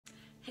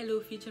Hello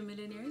future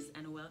millionaires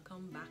and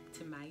welcome back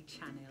to my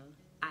channel.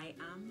 I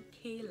am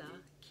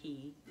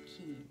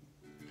Kayla.K.Keane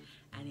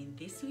and in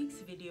this week's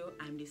video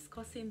I'm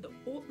discussing the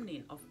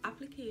opening of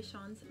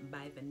applications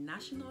by the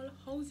National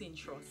Housing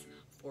Trust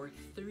for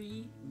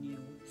 3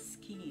 new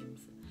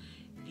schemes.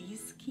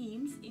 These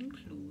schemes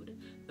include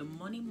the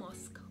Money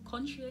Musk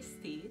Country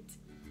Estate,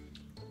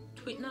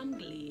 Twickenham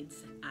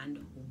Glades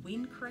and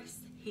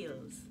Windcrest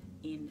Hills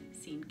in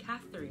St.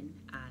 Catherine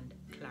and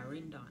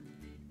Clarendon.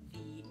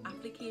 The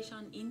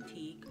application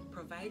intake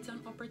provides an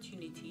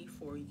opportunity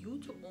for you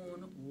to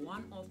own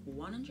one of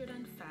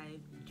 105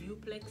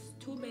 duplex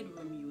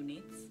 2-bedroom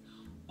units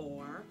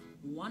or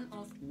one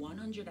of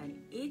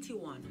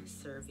 181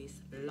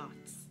 service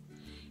lots.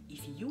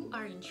 If you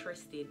are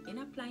interested in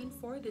applying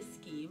for the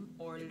scheme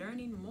or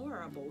learning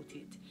more about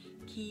it,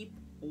 keep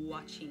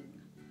watching.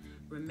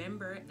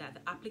 Remember that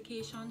the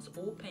applications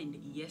opened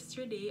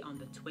yesterday on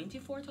the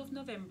 24th of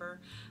November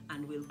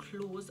and will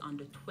close on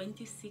the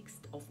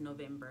 26th of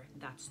November.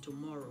 That's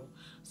tomorrow.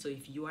 So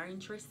if you are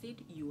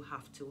interested, you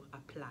have to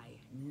apply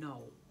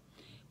now.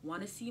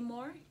 Want to see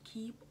more?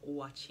 Keep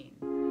watching.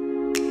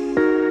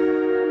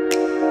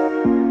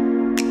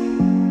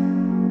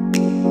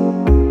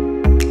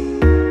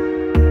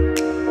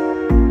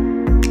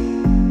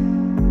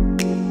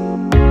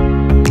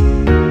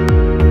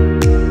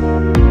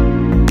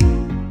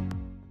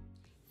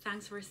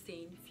 Thanks for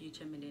staying,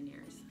 future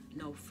millionaires.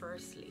 Now,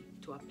 firstly,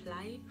 to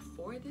apply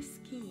for the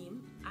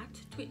scheme at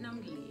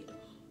Twickenham Glades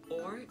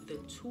or the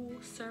 2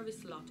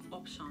 service lot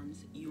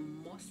options, you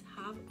must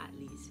have at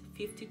least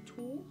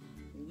 52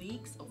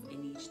 weeks of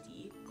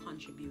NHT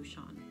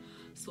contribution.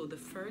 So the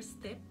first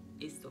step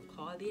is to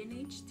call the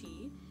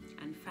NHT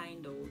and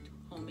find out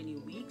how many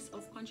weeks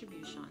of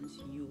contributions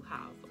you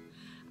have.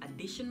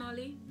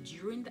 Additionally,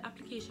 during the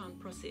application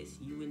process,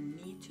 you will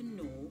need to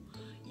know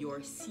your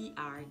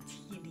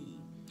CRTD.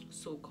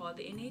 So call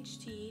the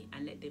NHT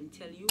and let them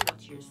tell you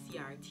what your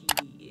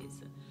CRTD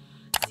is.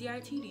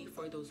 CRTD,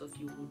 for those of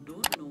you who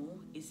don't know,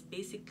 is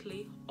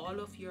basically all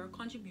of your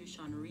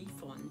contribution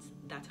refunds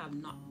that have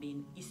not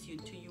been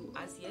issued to you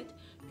as yet,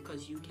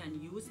 because you can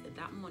use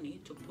that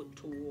money to put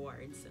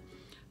towards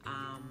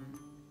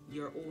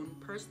your own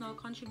personal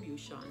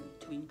contribution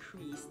to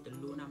increase the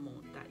loan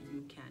amount that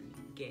you can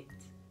get.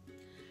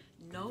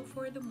 Now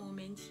for the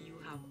moment you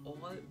have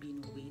all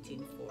been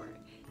waiting for.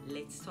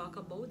 Let's talk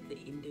about the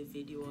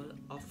individual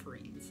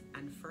offerings.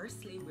 And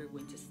firstly, we're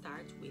going to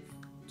start with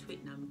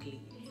Twickenham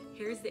Glades.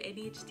 Here's the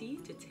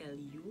NHT to tell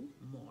you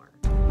more.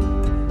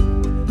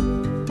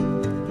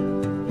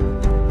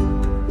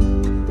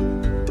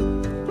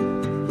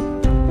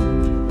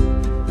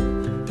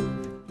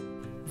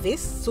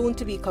 This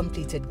soon-to-be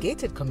completed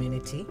gated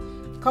community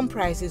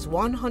comprises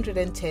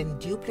 110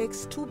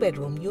 duplex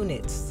 2-bedroom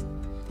units.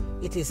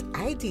 It is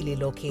ideally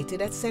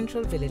located at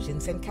Central Village in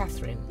St.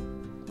 Catherine.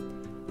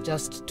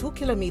 Just 2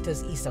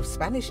 kilometers east of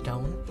Spanish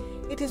Town,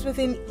 it is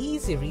within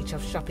easy reach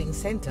of shopping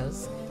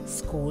centers,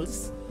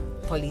 schools,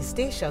 police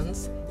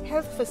stations,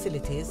 health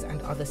facilities,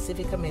 and other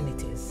civic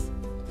amenities.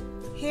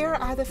 Here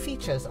are the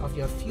features of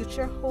your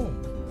future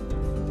home.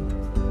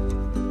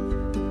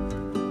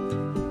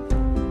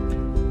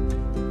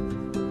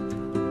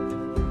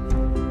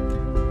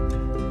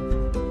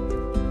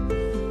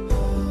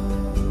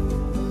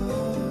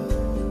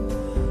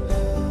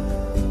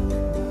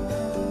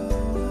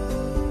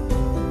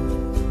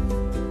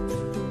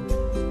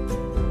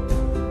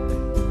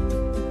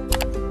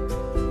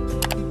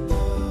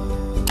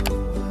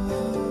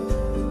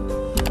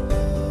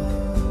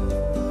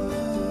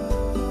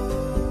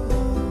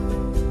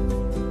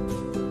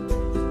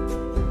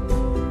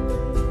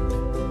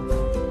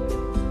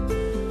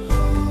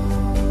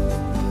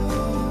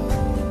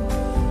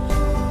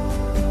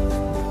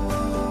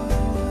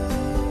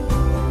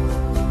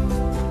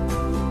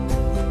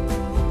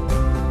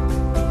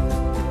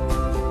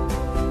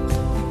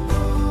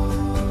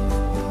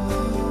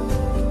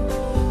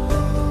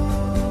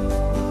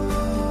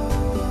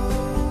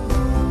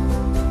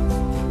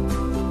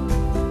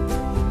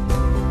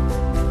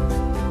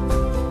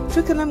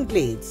 Twickenham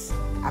Glades,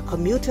 a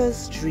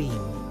commuter's dream.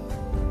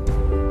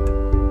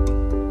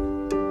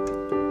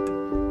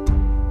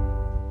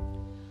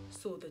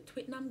 So the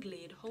Twickenham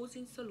Glades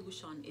housing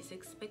solution is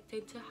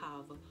expected to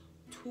have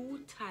 2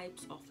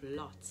 types of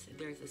lots.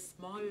 There's a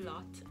small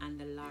lot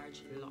and a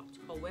large lot.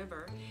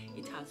 However,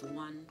 it has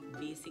one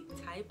basic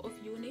type of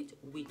unit,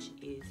 which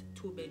is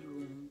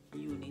 2-bedroom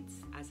units,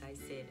 as I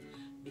said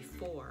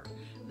before.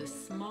 The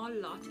small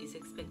lot is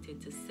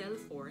expected to sell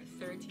for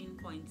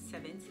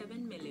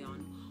 13.77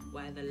 million,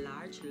 while the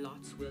large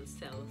lots will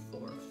sell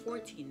for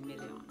 14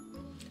 million.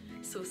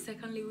 So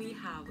secondly, we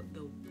have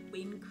the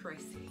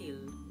Windcrest Hill,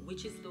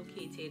 which is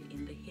located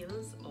in the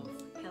hills of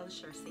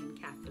Hellshire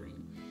St.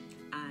 Catherine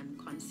and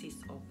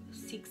consists of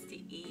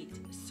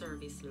 68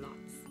 service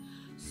lots.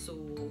 So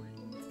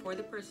for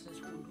the persons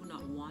who do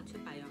not want to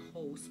buy a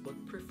house but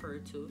prefer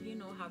to,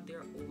 have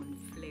their own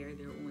flair,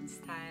 their own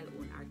style,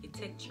 own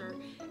architecture,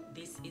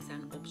 this is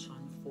an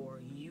option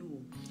for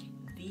you.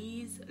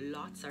 These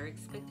lots are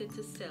expected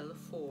to sell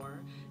for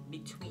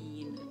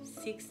between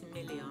 6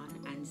 million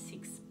and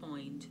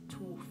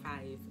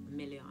 6.25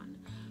 million.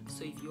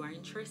 So if you are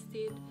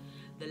interested,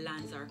 the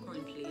lands are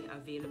currently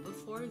available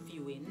for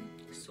viewing,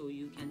 so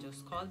you can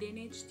just call the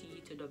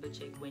NHT to double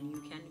check when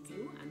you can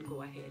view and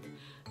go ahead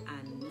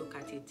and look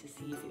at it to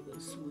see if it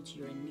will suit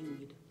your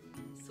need.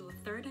 So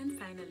third and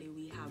finally,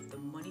 we have the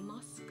Money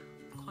Musk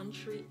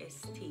Country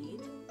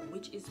Estate,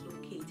 which is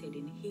located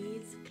in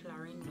Hayes,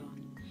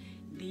 Clarendon.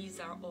 These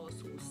are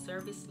also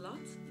service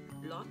lots.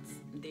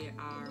 There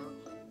are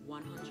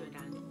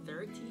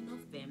 113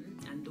 of them,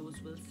 and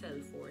those will sell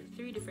for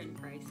 3 different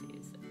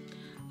prices.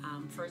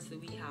 Firstly,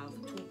 we have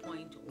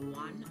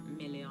 2.1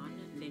 million,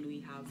 then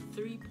we have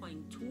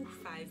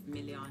 3.25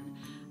 million,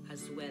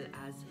 as well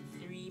as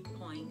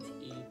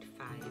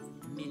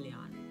 3.85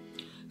 million.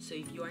 So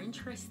if you are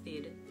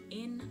interested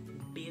in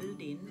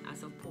building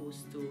as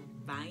opposed to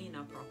buying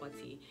a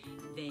property,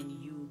 then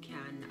you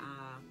can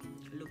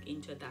look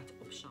into that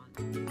option.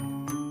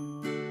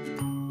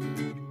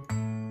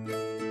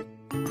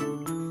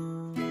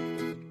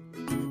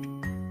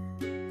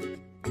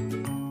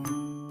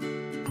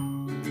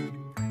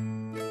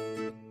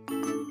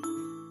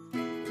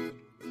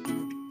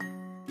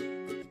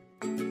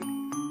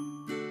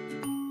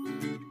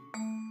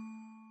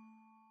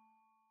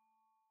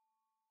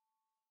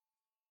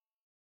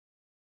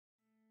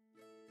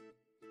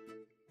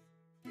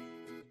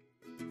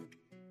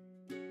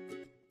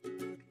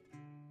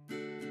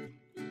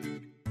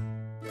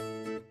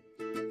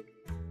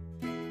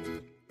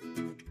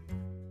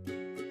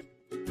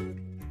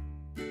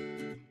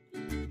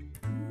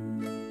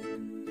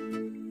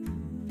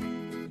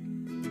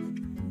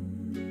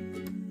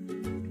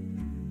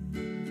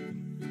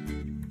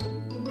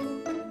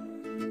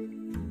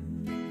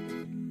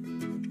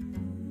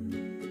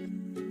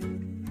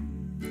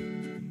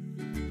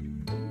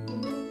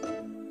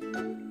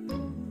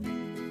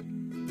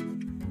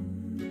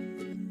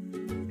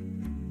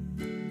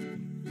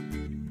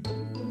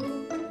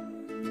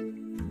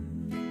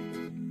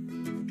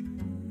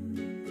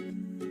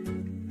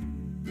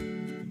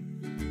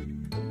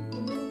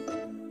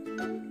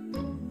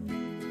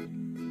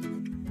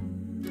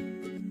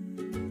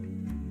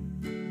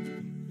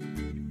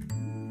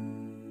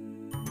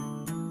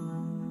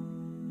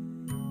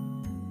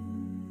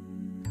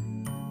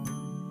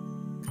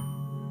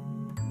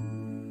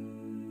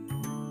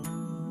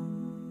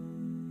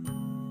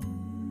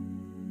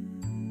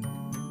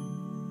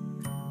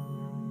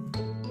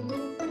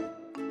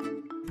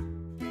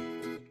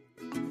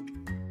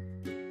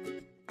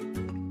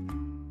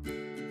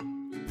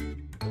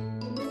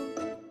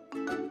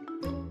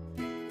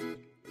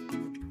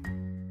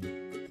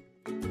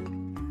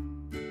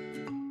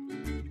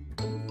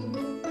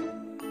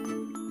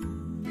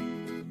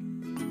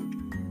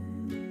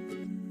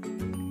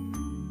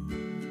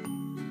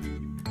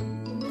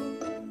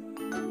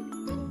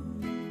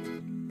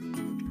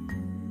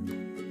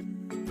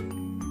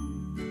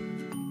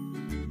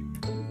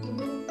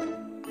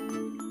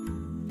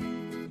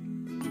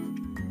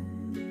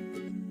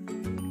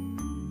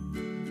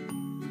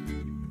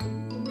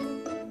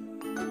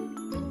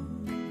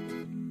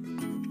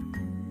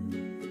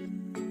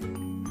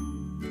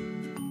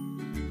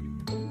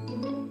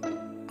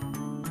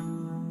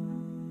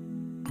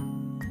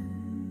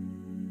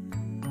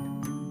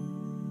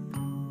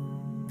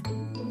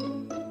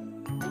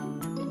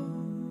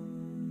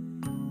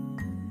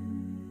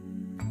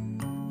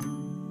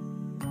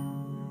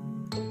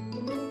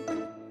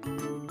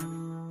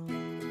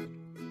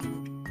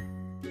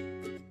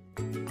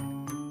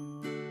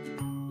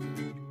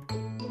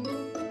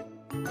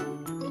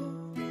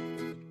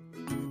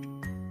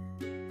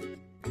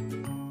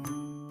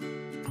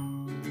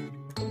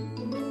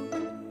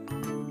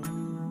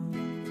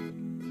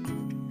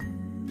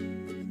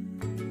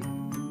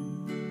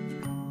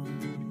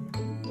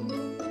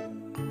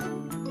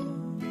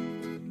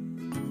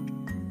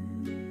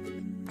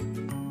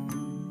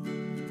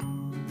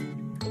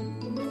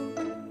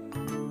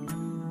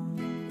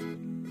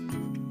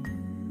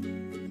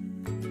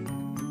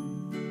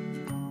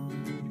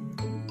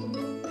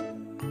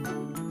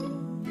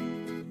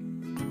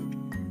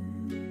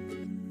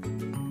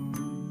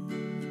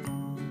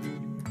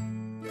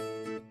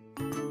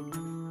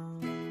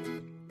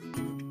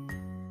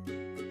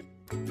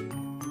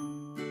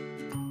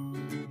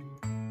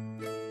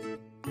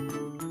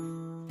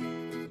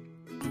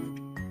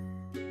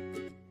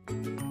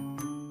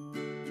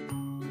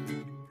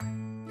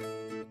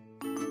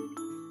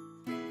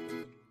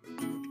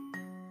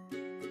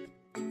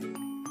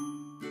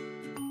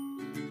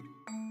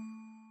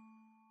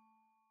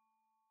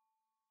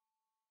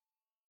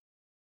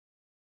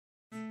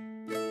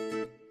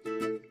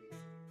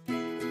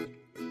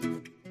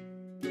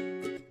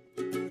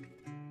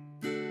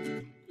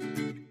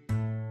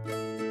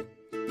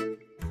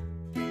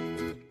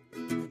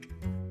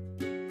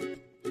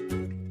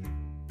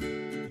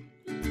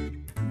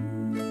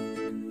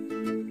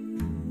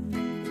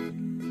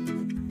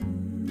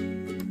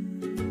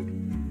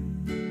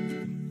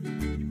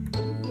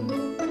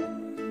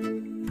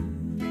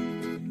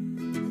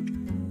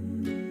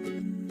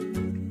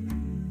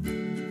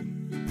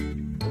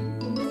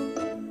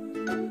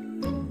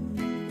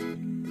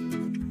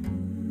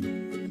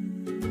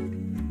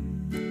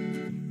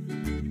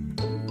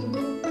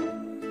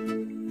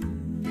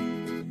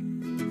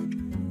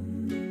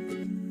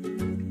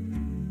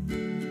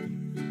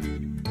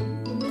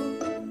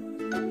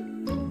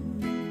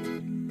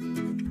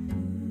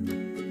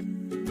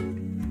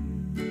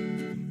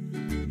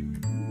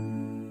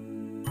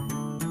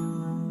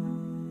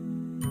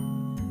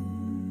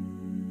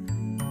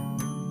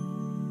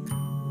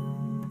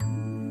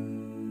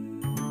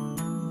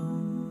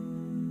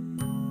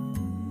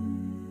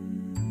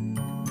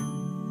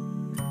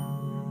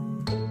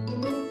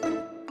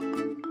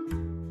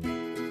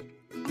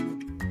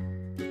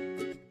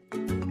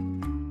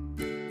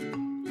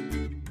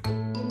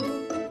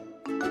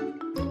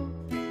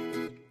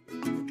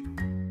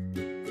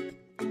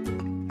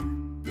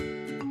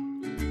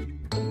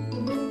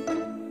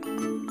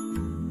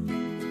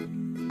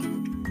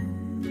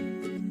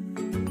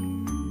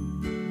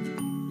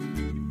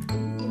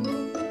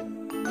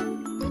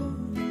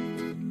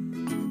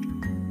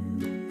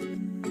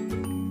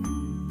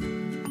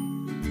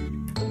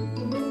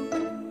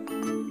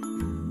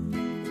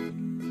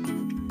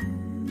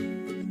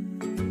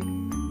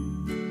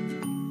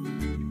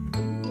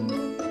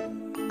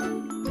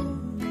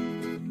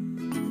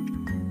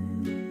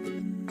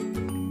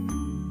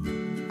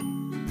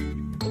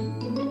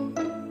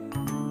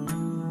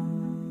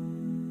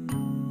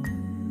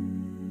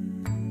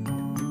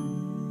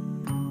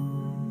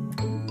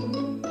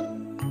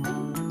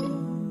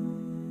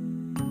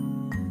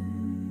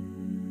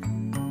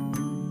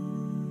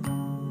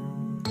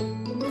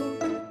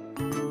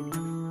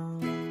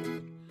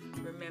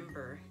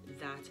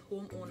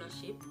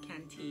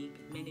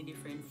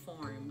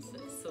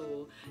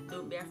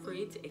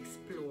 way to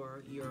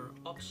explore your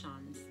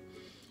options.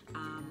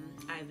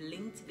 I've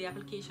linked the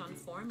application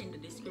form in the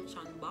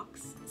description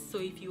box, so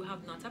if you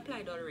have not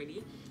applied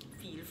already,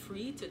 feel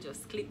free to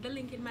just click the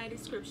link in my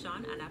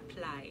description and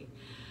apply.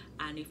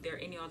 And if there are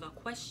any other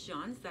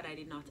questions that I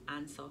did not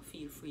answer,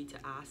 feel free to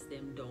ask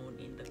them down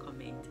in the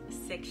comment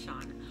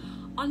section.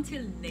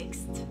 Until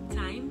next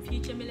time,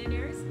 future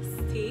millionaires,